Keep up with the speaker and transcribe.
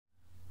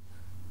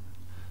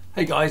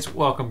Hey guys,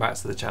 welcome back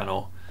to the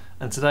channel,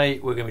 and today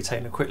we're going to be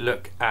taking a quick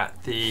look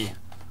at the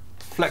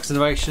Flex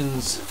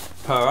Innovations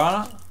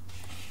Pirana.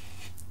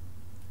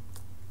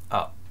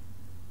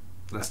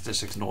 Let's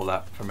just ignore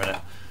that for a minute.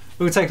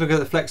 We're going to take a look at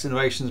the Flex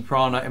Innovations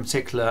Pirana. In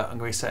particular, I'm going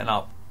to be setting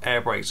up air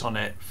brakes on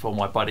it for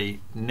my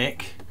buddy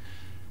Nick,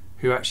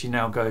 who actually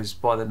now goes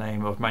by the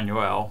name of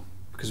Manuel,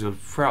 because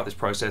throughout this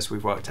process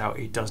we've worked out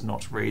he does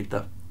not read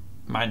the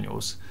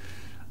manuals,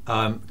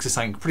 because it's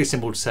something pretty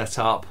simple to set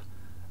up.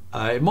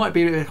 It might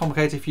be a bit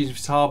complicated if you're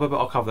using Futaba, but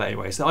I'll cover that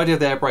anyway. So the idea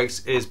of the air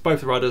brakes is both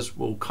the rudders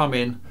will come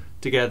in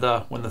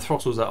together when the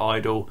throttles are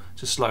idle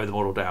to slow the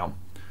model down.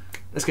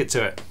 Let's get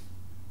to it.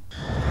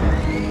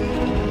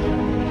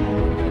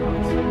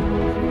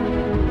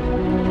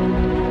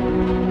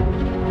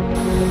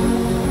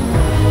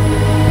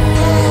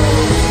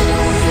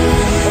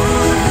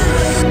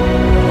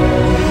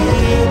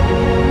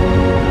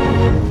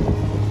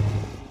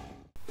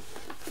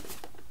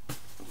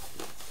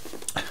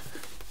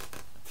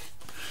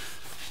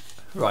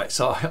 Right,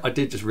 so I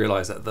did just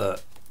realise that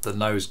the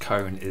nose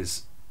cone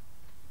is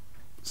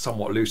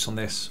somewhat loose on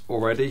this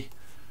already.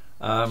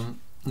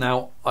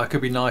 Now I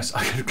could be nice,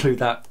 I could include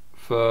that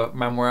for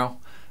Manuel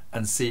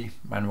and see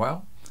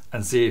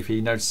if he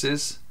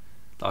notices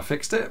that I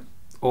fixed it,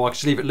 or I could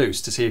just leave it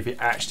loose to see if he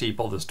actually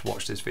bothers to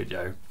watch this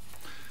video.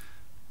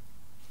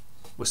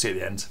 We'll see at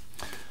the end.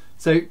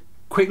 So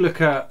quick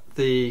look at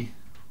the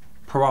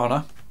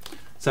Pirana.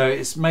 So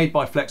it's made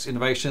by Flex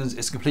Innovations,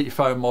 it's a completely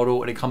foam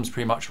model and it comes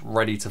pretty much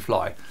ready to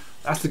fly.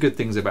 That's the good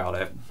things about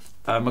it.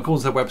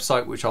 According to their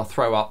website, which I'll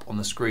throw up on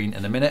the screen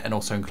in a minute and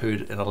also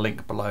include in a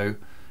link below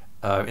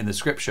in the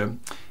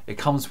description, it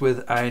comes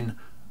with an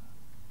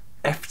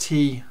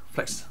FT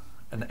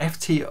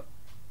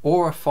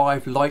Aura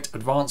 5 Lite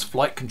Advanced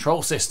Flight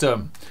Control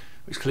System,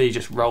 which clearly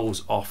just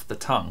rolls off the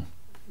tongue,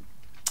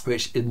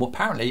 which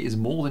apparently is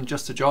more than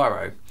just a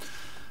gyro.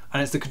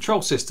 And it's the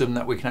control system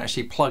that we can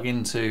actually plug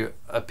into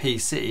a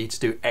PC to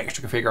do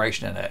extra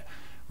configuration in it,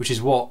 which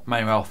is what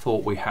Manuel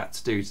thought we had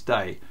to do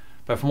today.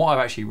 But from what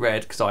I've actually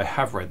read, because I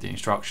have read the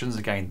instructions,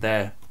 again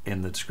they're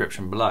in the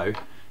description below,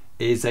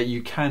 is that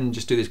you can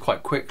just do this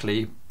quite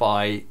quickly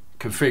by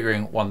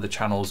configuring one of the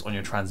channels on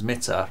your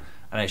transmitter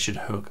and it should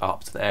hook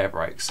up to the air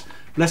brakes.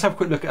 But let's have a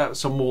quick look at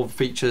some more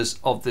features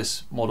of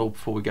this model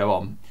before we go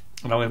on.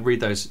 And I'm going to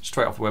read those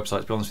straight off the website,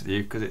 to be honest with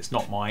you, because it's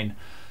not mine.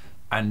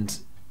 And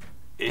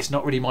it's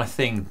not really my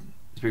thing,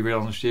 to be real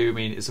honest with you. I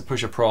mean, it's a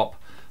pusher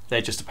prop,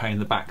 they're just a pain in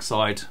the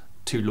backside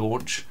to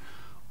launch,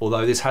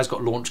 although this has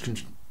got launch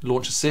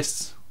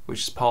assist, which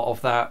is part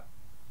of that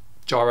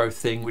gyro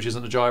thing, which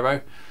isn't a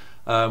gyro,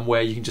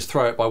 where you can just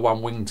throw it by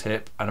one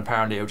wingtip and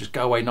apparently it'll just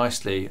go away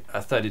nicely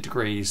at 30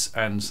 degrees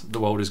and the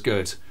world is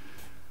good.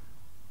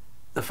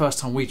 The first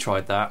time we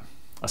tried that,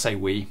 I say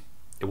we,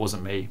 it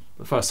wasn't me,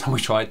 the first time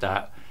we tried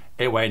that,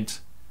 it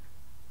went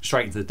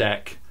straight into the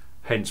deck,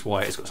 hence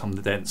why it's got some of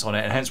the dents on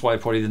it, and hence why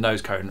probably the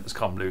nose cone has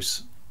come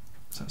loose.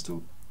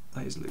 So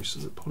that is loose.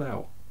 Does it pull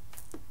out?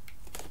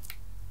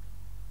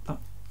 Oh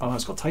no,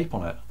 it's got tape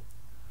on it.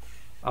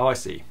 Oh, I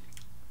see.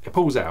 It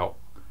pulls out.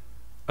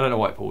 I don't know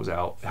why it pulls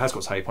out. It has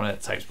got tape on it.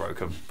 The tape's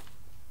broken.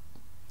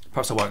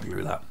 Perhaps I won't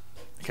glue that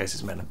in case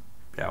it's meant to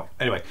be out.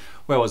 Anyway,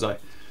 where was I?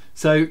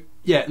 So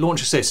yeah,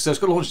 launch assist. So it's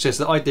got launch assist.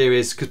 The idea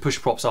is, because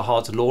push props are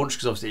hard to launch,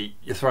 because obviously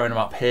you're throwing them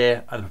up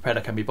here and the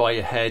propeller can be by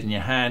your head and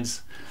your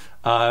hands.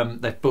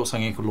 They've built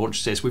something called launch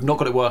assist. We've not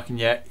got it working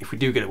yet. If we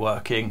do get it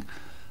working,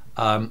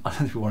 I don't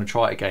know if we want to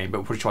try it again, but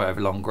we'll probably try it over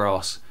long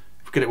grass.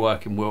 If we get it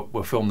working,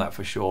 we'll film that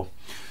for sure.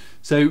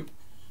 So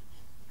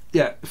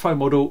yeah, the foam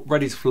model,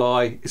 ready to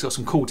fly. It's got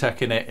some cool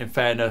tech in it, in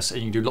fairness,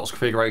 and you can do lots of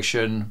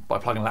configuration by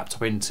plugging a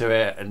laptop into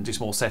it and do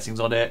small settings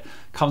on it.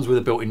 Comes with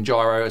a built-in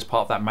gyro as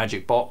part of that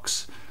magic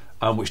box,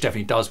 which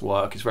definitely does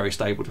work. It's very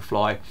stable to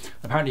fly.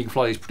 Apparently you can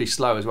fly these pretty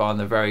slow as well, and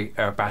they're very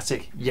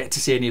aerobatic. Yet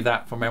to see any of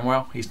that from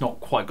Manuel. He's not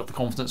quite got the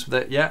confidence with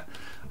it yet,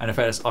 and in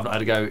fairness, I've not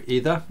had a go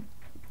either.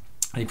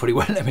 And he probably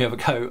won't let me have a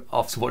go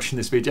after watching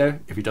this video,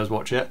 if he does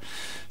watch it.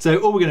 So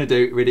all we're going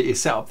to do really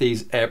is set up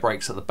these air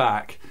brakes at the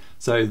back.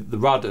 So the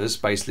rudders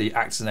basically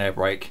act as an air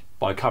brake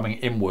by coming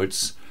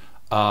inwards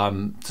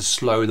to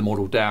slow the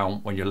model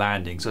down when you're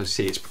landing. So you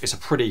see, it's a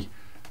pretty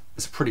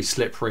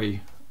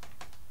slippery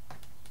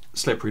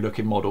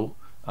looking model.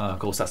 Of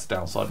course, that's the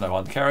downside, no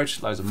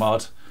undercarriage, loads of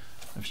mud,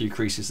 a few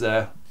creases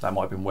there. That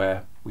might have been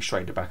where we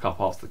straightened it back up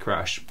after the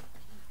crash,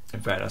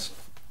 in fairness.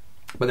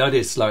 But the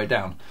idea is to slow it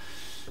down.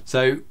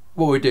 So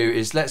what we do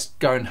is let's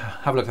go and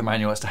have a look at the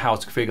manual as to how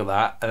to configure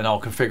that, and then I'll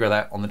configure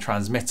that on the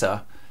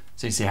transmitter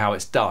so you see how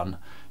it's done.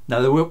 Now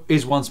there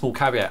is one small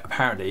caveat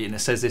apparently, and it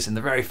says this in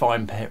the very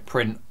fine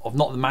print of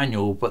not the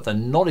manual but the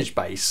knowledge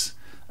base,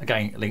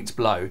 again linked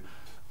below,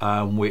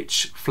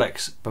 which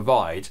Flex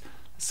provide.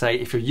 Say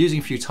if you're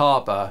using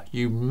Futaba,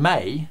 you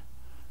may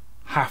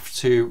have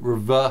to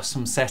reverse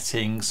some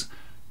settings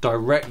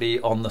directly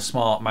on the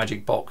smart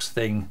magic box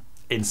thing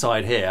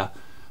inside here,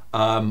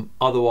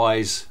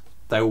 otherwise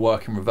they will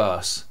work in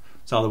reverse.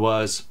 So in other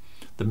words,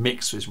 the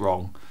mix is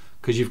wrong,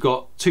 because you've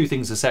got two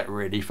things to set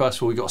really. First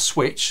of all, you've got a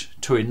switch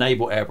to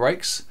enable air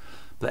brakes,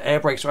 The air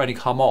brakes will only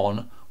come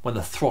on when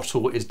the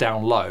throttle is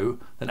down low.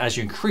 Then as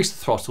you increase the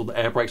throttle, the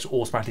air brakes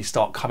will automatically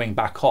start coming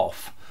back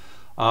off.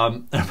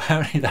 And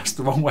apparently that's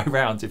the wrong way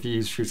around if you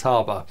use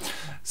Futaba.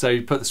 So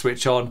you put the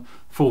switch on,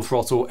 full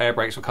throttle, air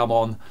brakes will come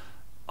on.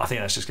 I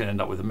think that's just going to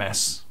end up with a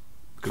mess.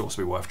 Could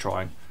also be worth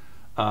trying.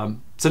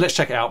 So let's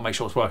check it out, make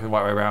sure it's working the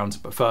right way around.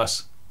 But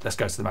first, let's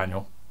go to the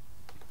manual.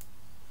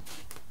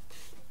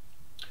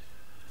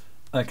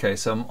 Okay,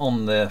 so I'm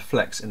on the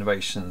Flex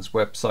Innovations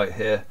website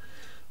here.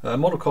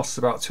 Model costs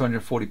about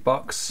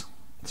 $240,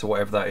 so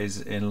whatever that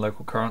is in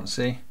local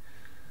currency.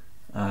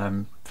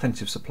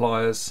 Plenty of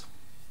suppliers.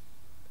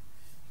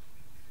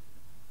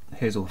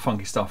 Here's all the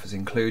funky stuff is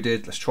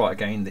included. Let's try it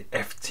again. The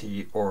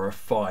FT Aura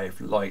 5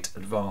 Lite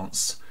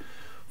Advance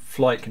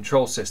flight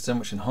control system,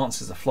 which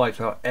enhances the flight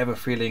without ever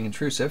feeling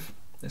intrusive.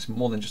 It's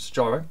more than just a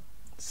gyro.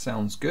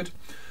 Sounds good.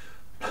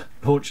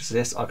 Launch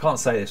Assist. I can't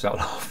say this without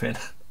laughing.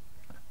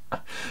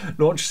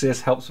 Launch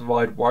Assist helps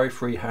provide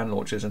worry-free hand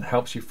launches and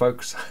helps you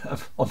focus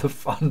on the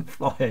fun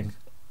flying.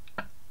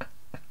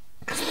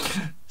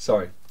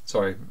 sorry,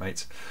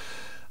 mates.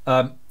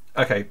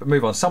 Okay, but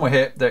move on. Somewhere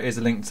here there is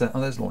a link to.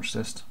 Oh, there's Launch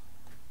Assist.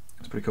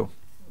 It's pretty cool.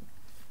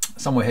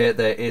 Somewhere here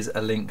there is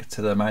a link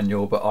to the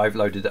manual, but I've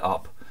loaded it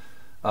up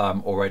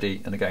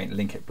already, and again,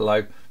 link it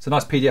below. It's a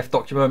nice PDF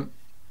document,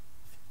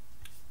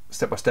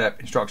 step-by-step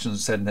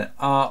instructions setting it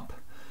up.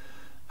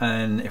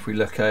 And if we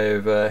look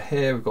over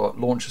here, we've got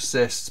Launch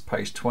Assist,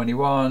 page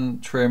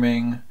 21,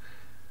 trimming,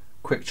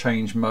 quick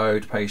change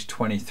mode, page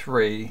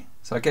 23.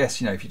 So I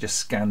guess, you know, if you just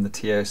scan the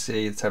TOC,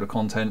 the table of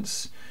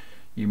contents,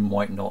 you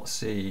might not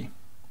see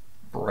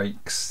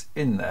brakes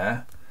in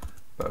there,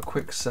 but a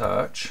quick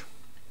search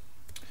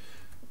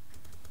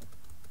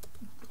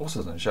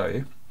also doesn't show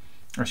you.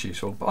 That's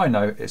useful, but I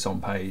know it's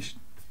on page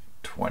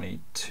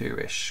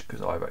 22-ish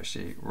because I've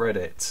actually read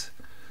it.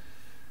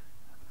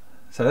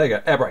 So there you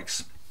go, air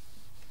brakes.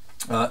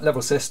 Level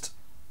assist,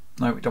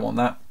 no, we don't want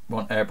that, we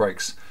want air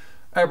brakes.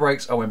 Air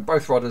brakes are when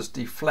both rudders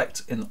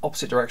deflect in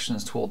opposite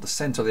directions toward the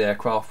centre of the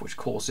aircraft, which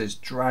causes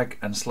drag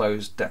and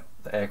slows the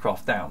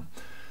aircraft down.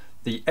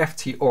 The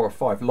FT Aura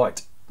 5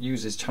 Lite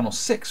uses channel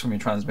 6 from your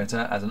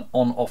transmitter as an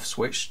on-off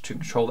switch to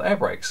control the air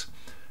brakes.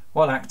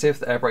 While active,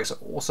 the air brakes are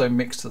also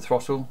mixed to the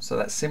throttle, so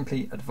that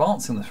simply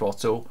advancing the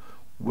throttle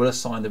will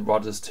assign the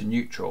rudders to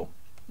neutral.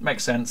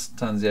 Makes sense,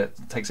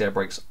 takes air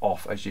brakes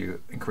off as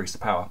you increase the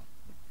power.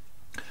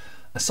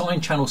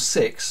 Assign channel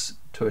 6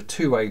 to a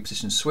two-way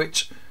position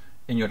switch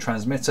in your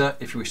transmitter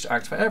if you wish to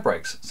activate air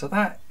brakes. So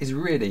that is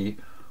really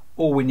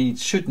all we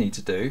should need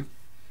to do,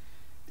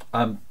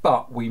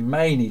 but we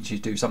may need to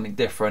do something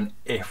different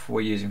if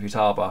we're using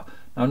Futaba.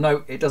 Now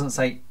no, it doesn't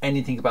say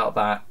anything about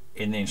that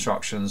in the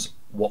instructions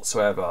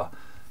whatsoever.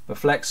 But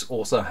Flex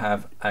also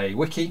have a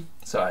wiki,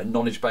 so a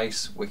knowledge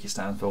base. Wiki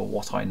stands for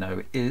what I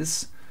know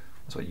is.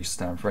 That's what it used to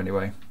stand for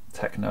anyway.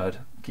 Tech nerd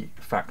geek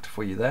fact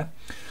for you there.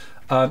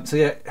 So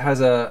yeah, it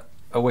has a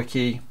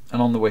wiki,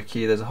 and on the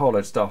wiki there's a whole load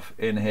of stuff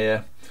in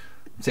here,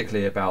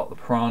 particularly about the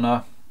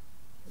Pirana.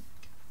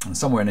 And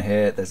somewhere in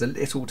here there's a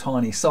little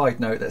tiny side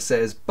note that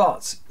says,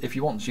 but if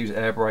you want to use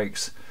air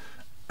brakes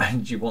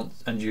and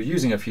you're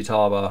using a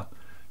Futaba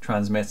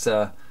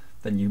transmitter,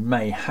 then you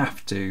may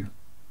have to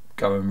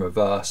go and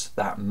reverse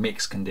that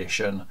mix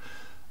condition,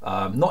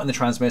 not in the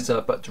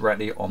transmitter but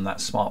directly on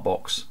that smart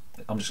box.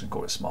 I'm just gonna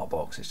call it smart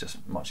box, it's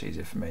just much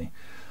easier for me.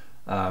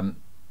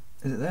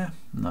 Is it there?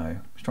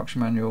 No.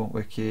 Instruction manual,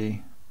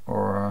 wiki,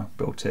 Aura,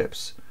 build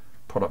tips,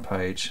 product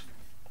page.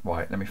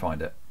 Right, let me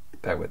find it.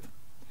 Bear with.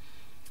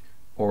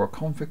 Aura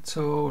config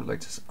tool,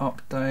 latest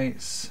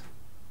updates.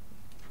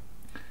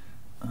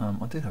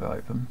 I did have it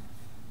open.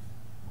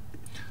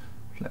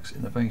 Flex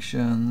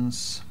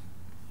Innovations.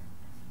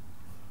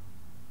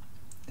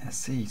 Yeah,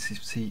 see,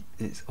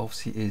 it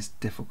obviously is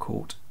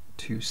difficult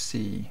to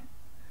see.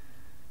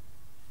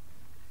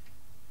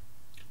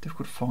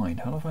 Difficult to find.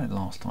 How did I find it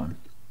last time?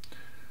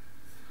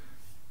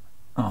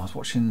 Oh, I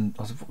was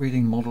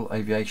reading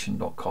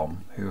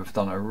modelaviation.com, who have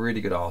done a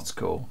really good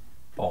article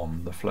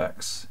on the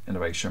Flex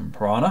Innovation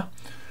Pirana,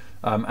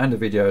 and a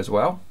video as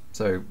well.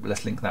 So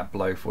let's link that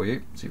below for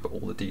you, so you've got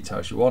all the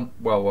details you want.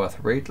 Well worth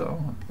a read.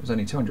 Oh, it was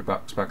only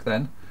 $200 back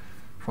then.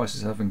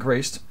 Prices have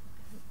increased.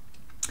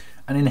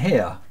 And in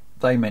here,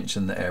 they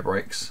mention the air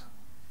brakes.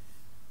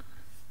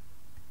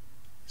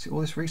 See all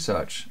this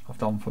research I've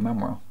done for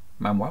Manuel.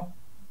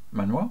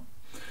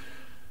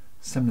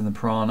 Assembling the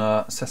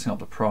Pirana, setting up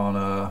the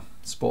Pirana,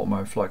 sport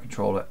mode, flight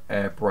controller,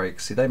 air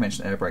brakes. See, they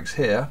mention air brakes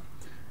here,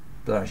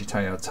 but they actually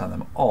tell you how to turn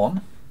them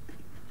on.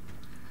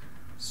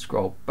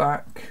 Scroll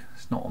back,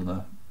 it's not on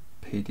the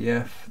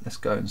PDF. Let's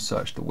go and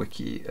search the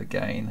wiki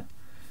again.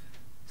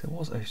 There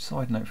was a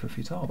side note for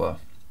Futaba.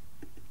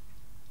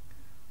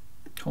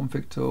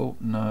 Config tool,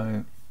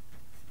 no,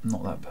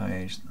 not that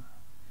page.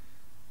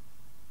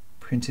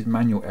 Printed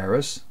manual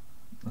errors,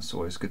 that's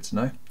always good to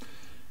know.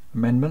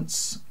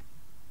 Amendments,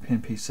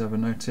 PNP server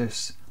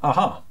notice.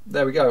 Aha,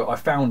 there we go, I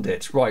found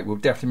it. Right, we'll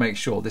definitely make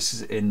sure this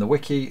is in the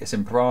wiki, it's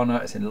in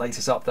Pirana, it's in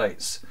latest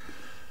updates.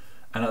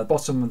 And at the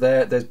bottom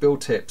there, there's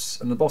build tips.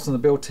 And at the bottom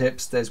of the build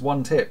tips, there's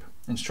one tip.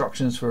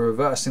 Instructions for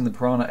reversing the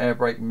Pirana air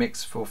brake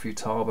mix for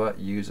Futaba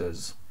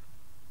users.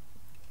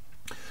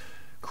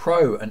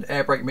 Crow and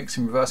air brake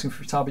mixing reversing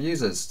for Futaba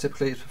users.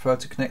 Typically it's preferred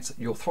to connect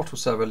your throttle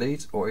servo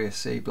lead or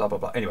ESC, blah blah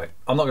blah. Anyway,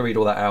 I'm not going to read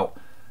all that out,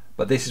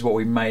 but this is what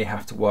we may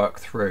have to work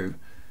through.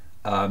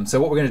 So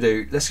what we're going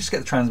to do, let's just get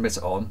the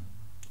transmitter on,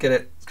 get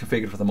it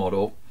configured for the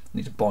model.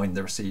 Need to bind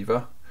the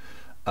receiver,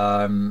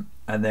 and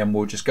then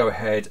we'll just go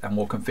ahead and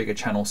we'll configure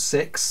channel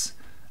 6,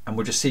 and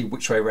we'll just see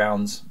which way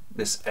around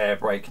this air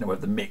brake,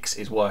 whether the mix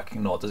is working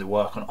or not. Does it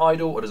work on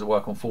idle or does it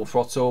work on full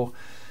throttle?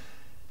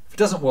 If it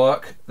doesn't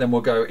work, then we'll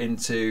go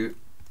into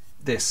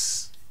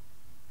this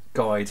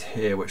guide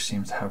here, which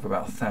seems to have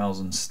about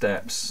 1,000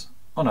 steps.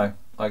 Oh no,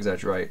 I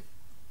exaggerate.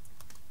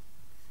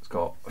 It's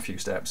got a few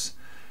steps,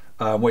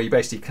 where you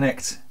basically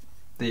connect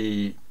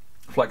the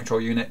flight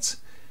control unit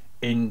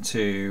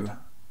into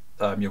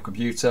your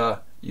computer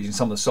using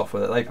some of the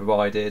software that they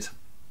provided,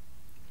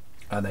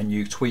 and then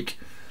you tweak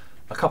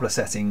a couple of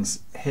settings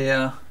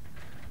here,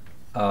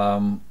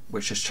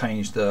 which just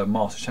change the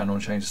master channel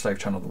and change the slave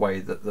channel, the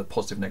way that the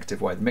positive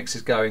negative way the mix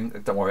is going.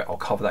 Don't worry, I'll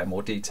cover that in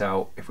more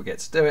detail if we get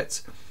to do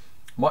it.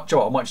 I might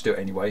just do it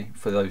anyway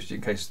for those, in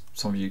case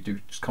some of you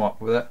do just come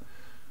up with it.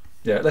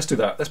 Yeah, let's do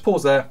that. Let's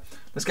pause there.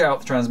 Let's get out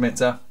the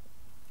transmitter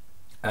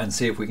and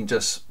see if we can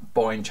just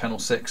bind channel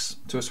 6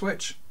 to a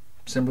switch.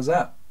 Simple as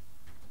that.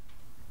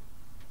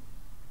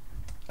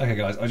 Okay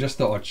guys, I just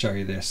thought I'd show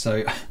you this.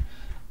 So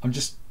I've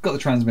just got the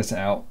transmitter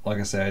out, like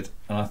I said,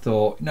 and I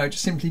thought, just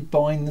simply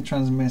bind the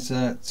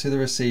transmitter to the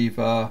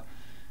receiver,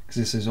 because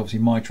this is obviously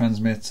my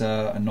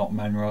transmitter and not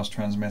Manuel's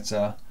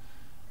transmitter.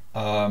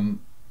 And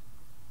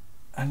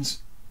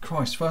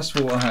Christ, first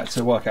of all, I had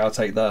to work out how to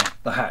take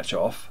the hatch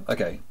off.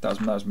 Okay,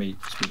 that was me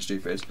being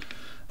stupid.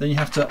 Then you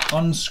have to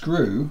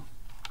unscrew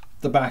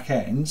the back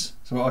end.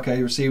 So okay,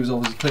 the receiver's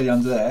obviously clearly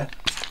under there.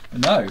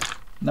 No,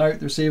 the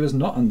receiver's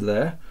not under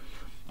there.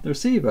 The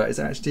receiver is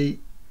actually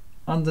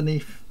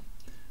underneath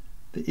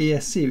the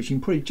ESC, which you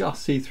can probably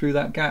just see through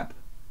that gap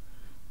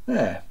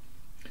there.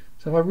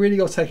 So if I really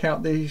got to take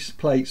out these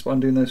plates by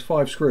undoing those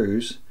 5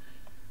 screws,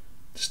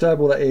 disturb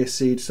all that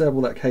ESC, disturb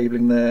all that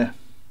cabling there,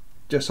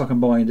 just so I can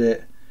bind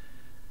it,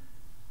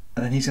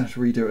 and then he's going to have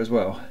to redo it as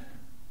well.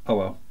 Oh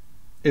well,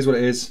 is what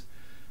it is.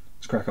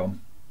 Let's crack on.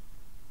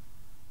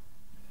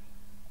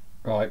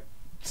 Right,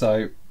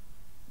 so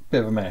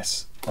bit of a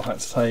mess. I've had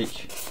to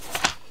take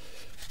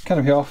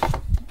canopy off,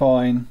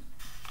 fine,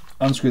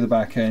 unscrew the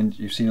back end,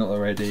 you've seen it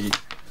already.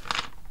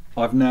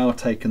 I've now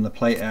taken the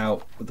plate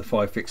out with the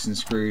 5 fixing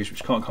screws,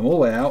 which can't come all the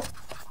way out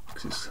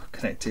because it's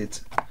connected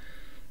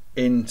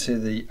into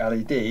the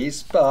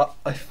LEDs, but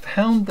I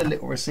found the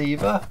little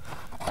receiver.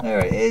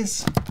 There it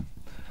is,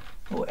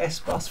 little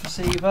S-bus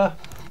receiver,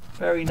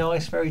 very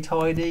nice, very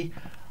tidy,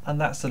 and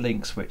that's the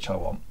link switch I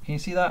want. Can you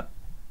see that?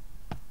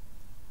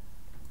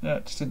 Yeah,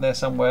 just in there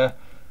somewhere.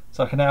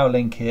 So I can now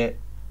link it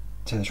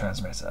to the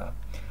transmitter.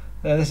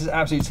 Now this is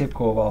absolutely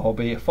typical of our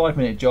hobby, a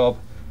 5-minute job.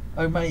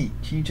 Oh mate,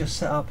 can you just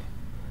set up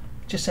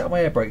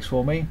my air brakes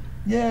for me?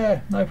 Yeah,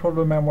 no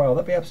problem Manuel,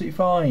 that'd be absolutely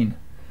fine.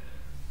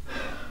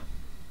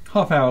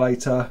 Half hour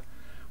later,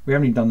 we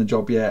haven't even done the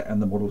job yet and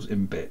the model's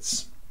in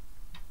bits.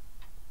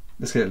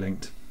 Let's get it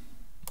linked.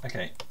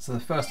 Okay, so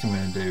the first thing we're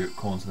going to do,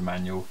 according to the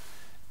manual,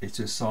 is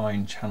to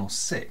assign channel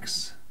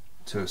 6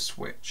 to a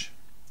switch.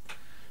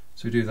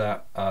 So we do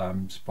that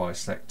just by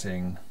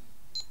selecting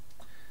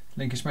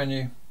linkage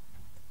menu,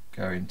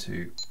 go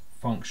into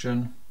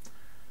function,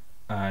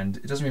 and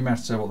it doesn't really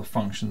matter what the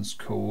function's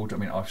called. I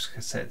mean, I've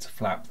set it to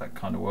flap, that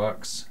kind of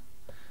works.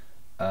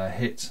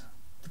 Hit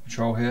the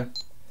control here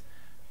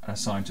and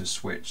assign to a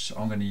switch. So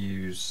I'm going to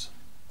use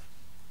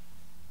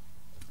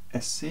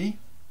SC.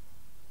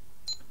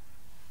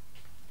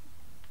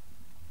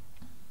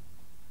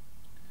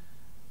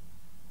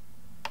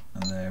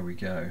 And there we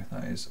go,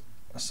 that is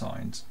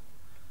assigned.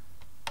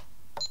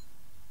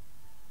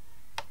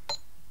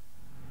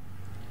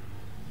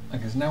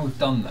 Okay, so now we've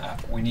done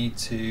that, we need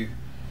to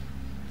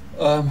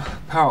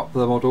power up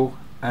the model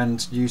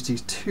and use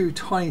these 2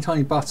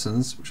 tiny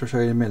buttons, which I'll show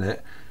you in a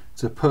minute,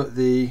 to put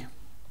the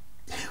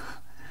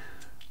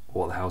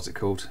what the hell is it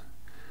called?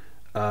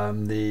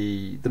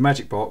 The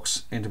magic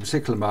box into a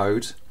particular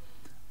mode,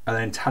 and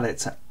then tell it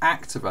to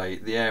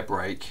activate the air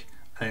brake,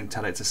 and then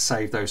tell it to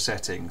save those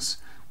settings.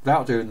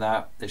 Without doing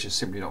that, it's just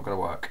simply not going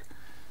to work.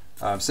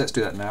 So let's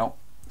do that now.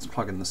 Let's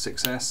plug in the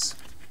 6S.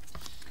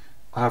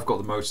 I have got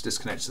the motor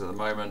disconnected at the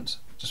moment,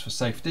 just for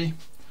safety.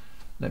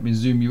 Let me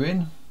zoom you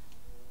in.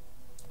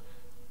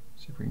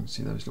 See if we can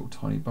see those little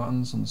tiny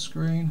buttons on the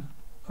screen.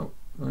 Oh,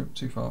 no,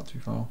 too far.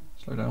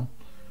 Slow down.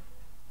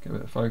 Get a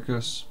bit of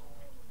focus.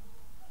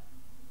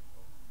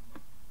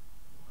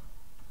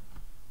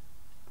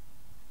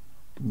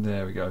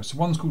 There we go. So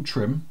one's called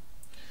trim.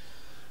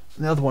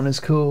 And the other one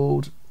is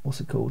called, what's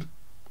it called?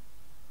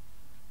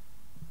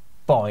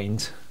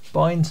 Bind.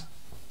 Bind?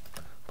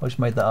 I just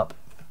made that up.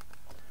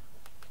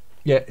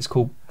 Yeah, it's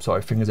called,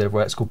 sorry, fingers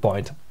everywhere, it's called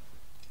bind.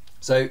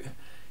 So you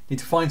need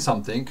to find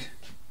something,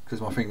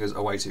 because my fingers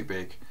are way too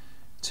big,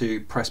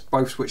 to press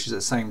both switches at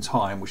the same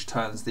time, which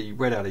turns the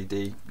red LED,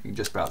 you can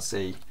just about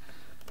see,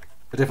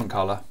 a different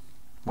colour,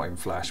 might even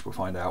flash, we'll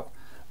find out.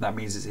 And that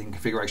means it's in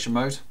configuration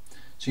mode.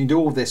 So you can do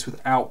all of this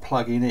without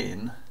plugging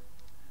in,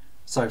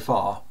 so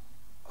far,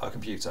 a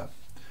computer.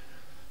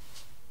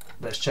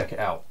 Let's check it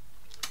out.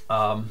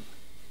 Let's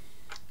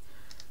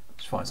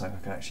find something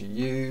I can actually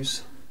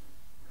use.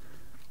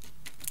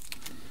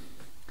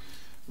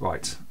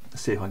 Right,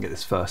 let's see if I can get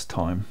this first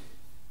time.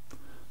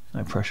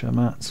 No pressure,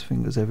 mats,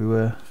 fingers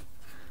everywhere.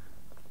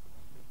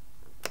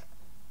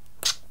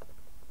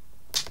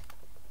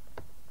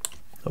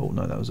 Oh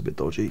no, that was a bit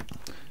dodgy.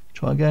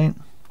 Try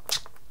again.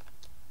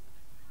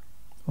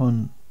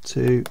 1,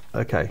 2,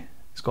 okay.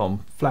 It's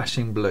gone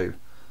flashing blue.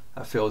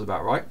 That feels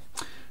about right.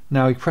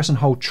 Now you press and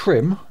hold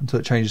trim until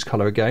it changes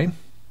colour again.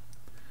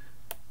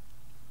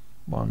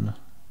 1,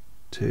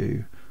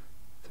 2,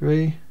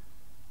 3.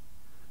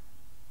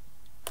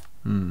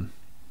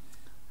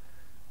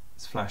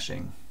 It's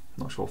flashing.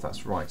 Not sure if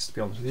that's right, to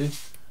be honest with you.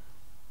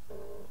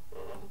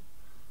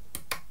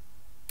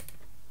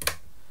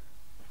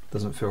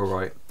 Doesn't feel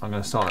right. I'm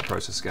going to start that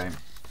process again.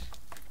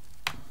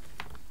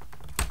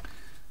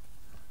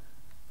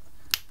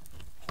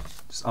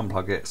 Just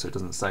unplug it so it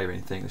doesn't save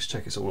anything. Let's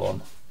check it's all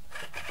on.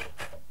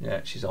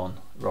 Yeah, she's on.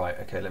 Right,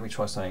 okay, let me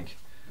try something.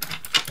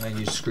 I'm going to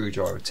use a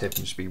screwdriver tip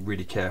and just be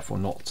really careful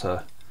not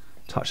to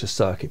touch the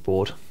circuit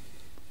board,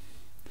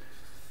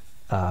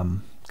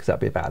 because that'd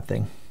be a bad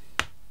thing.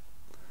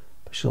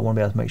 But still want to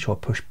be able to make sure I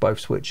push both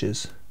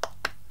switches.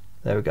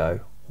 There we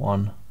go.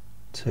 1,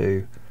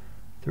 2,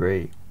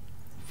 3,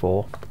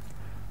 4.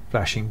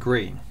 Flashing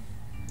green.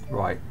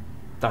 Right,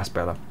 that's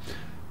better.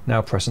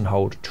 Now press and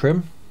hold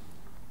trim.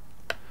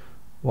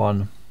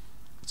 1,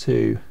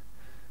 2,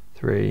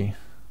 3,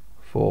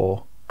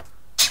 4.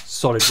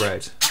 Solid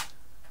red.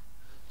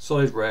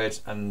 Solid red,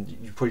 and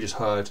you probably just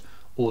heard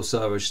all the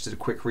servers just did a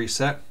quick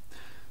reset.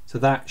 So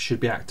that should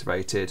be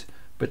activated.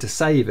 But to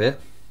save it,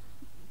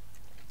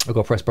 I've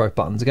got to press both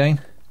buttons again.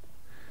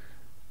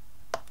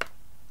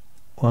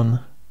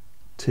 1,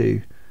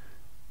 2,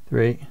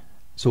 3.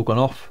 It's all gone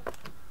off.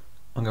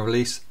 I'm going to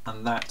release,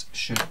 and that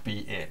should be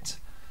it.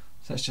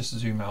 So let's just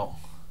zoom out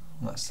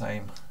on that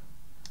same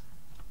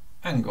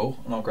angle,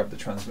 and I'll grab the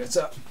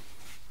transmitter.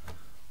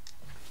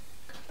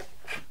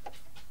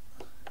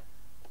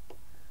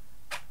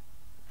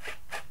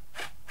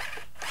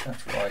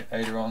 That's right,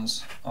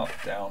 ailerons up,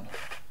 down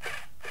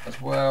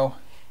as well.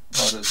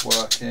 Rudder's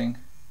working.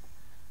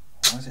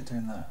 Why is it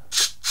doing that?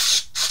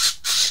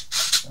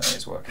 It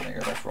is working. There you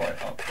go, left, right,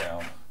 up,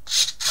 down.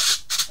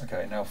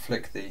 Okay, now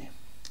flick the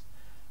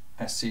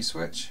SC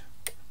switch.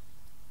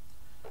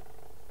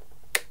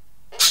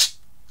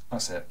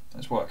 That's it,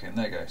 it's working.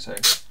 There you go. So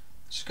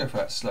just go for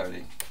that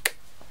slowly.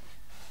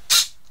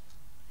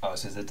 Oh,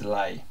 so there's a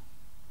delay.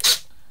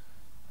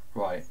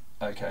 Right,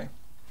 okay.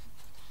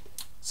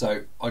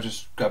 So I'll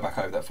just go back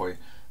over that for you.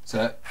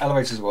 So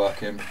elevators are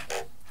working,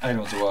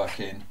 ailerons are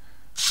working,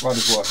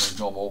 rudder's working as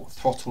normal,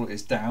 throttle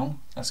is down,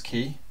 that's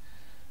key.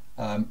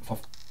 If I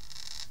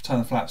turn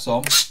the flaps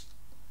on,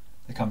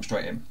 they come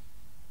straight in.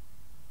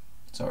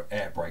 So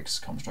air brakes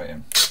come straight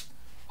in.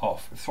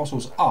 Off. If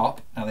throttle's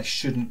up, now they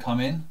shouldn't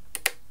come in.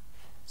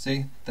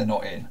 See, they're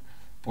not in.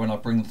 But when I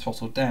bring the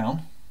throttle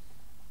down,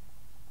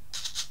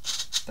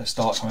 they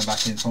start coming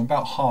back in from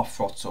about half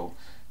throttle.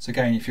 So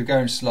again, if you're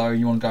going slow,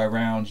 you want to go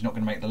around, you're not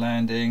going to make the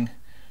landing,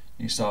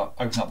 you start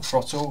opening up the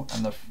throttle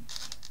and the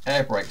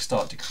air brakes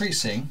start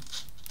decreasing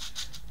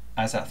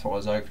as that throttle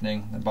is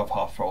opening. Above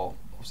half throttle,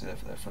 obviously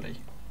they're fully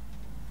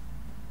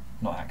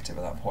not active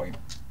at that point.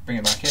 Bring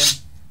it back in,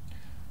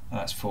 and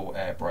that's full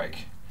air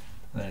brake.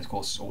 And then of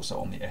course it's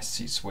also on the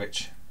SC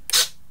switch.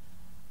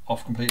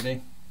 Off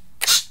completely,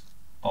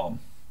 on.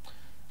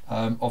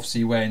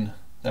 Obviously when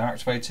they're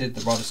activated,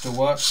 the rudder still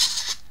works.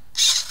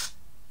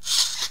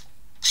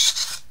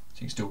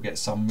 You can still get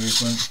some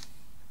movement.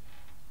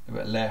 A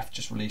bit left,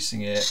 just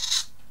releasing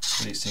it,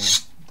 releasing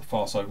the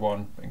far side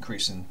one, but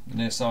increasing the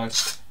near side,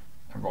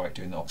 and right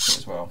doing the opposite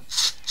as well.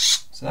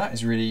 So that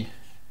is really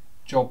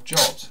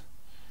jobbed.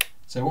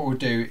 So what we'll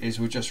do is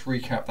we'll just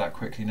recap that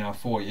quickly now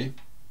for you,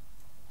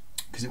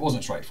 because it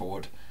wasn't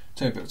straightforward. It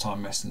took a bit of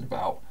time messing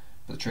about,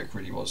 but the trick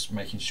really was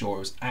making sure it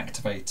was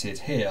activated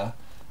here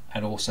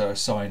and also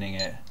assigning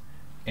it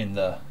in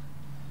the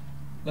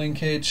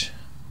linkage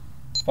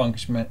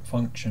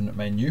function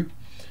menu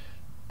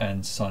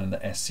and assigning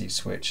the SC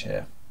switch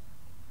here.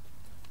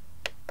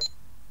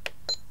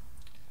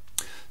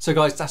 So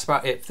guys, that's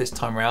about it for this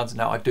time around.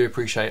 Now I do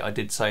appreciate I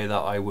did say that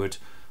I would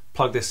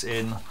plug this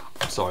in,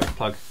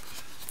 plug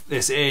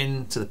this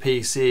in to the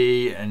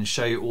PC and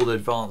show you all the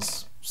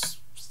advanced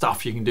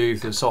stuff you can do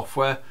through the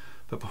software,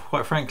 but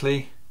quite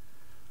frankly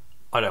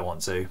I don't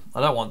want to. I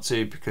don't want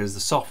to because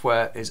the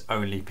software is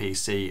only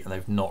PC and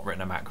they've not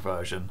written a Mac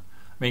version.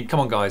 I mean,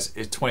 come on guys,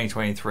 it's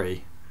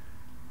 2023.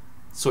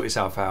 Sort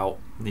yourself out.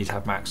 You need to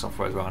have Mac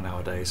software as well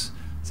nowadays.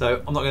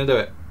 So I'm not going to do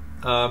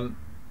it.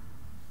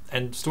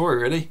 End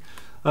story really.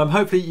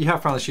 Hopefully you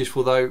have found this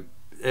useful though.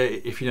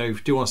 If you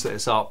do want to set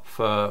this up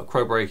for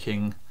crow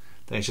breaking,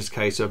 then it's just a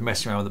case of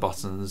messing around with the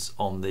buttons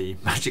on the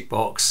Magic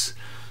Box,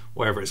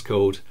 whatever it's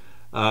called.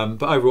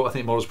 But overall I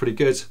think the model's pretty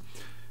good.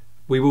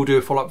 We will do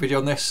a follow-up video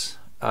on this,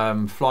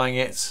 flying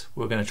it.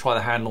 We're going to try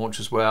the hand launch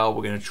as well.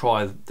 We're going to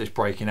try this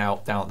breaking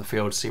out down at the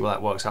field to see what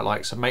that works out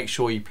like. So make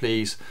sure you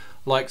please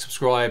like,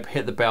 subscribe,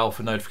 hit the bell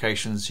for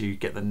notifications so you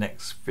get the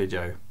next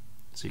video.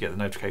 So you get the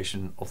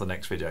notification of the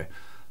next video.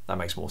 That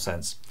makes more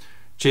sense.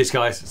 Cheers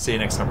guys, see you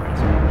next time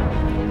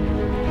around.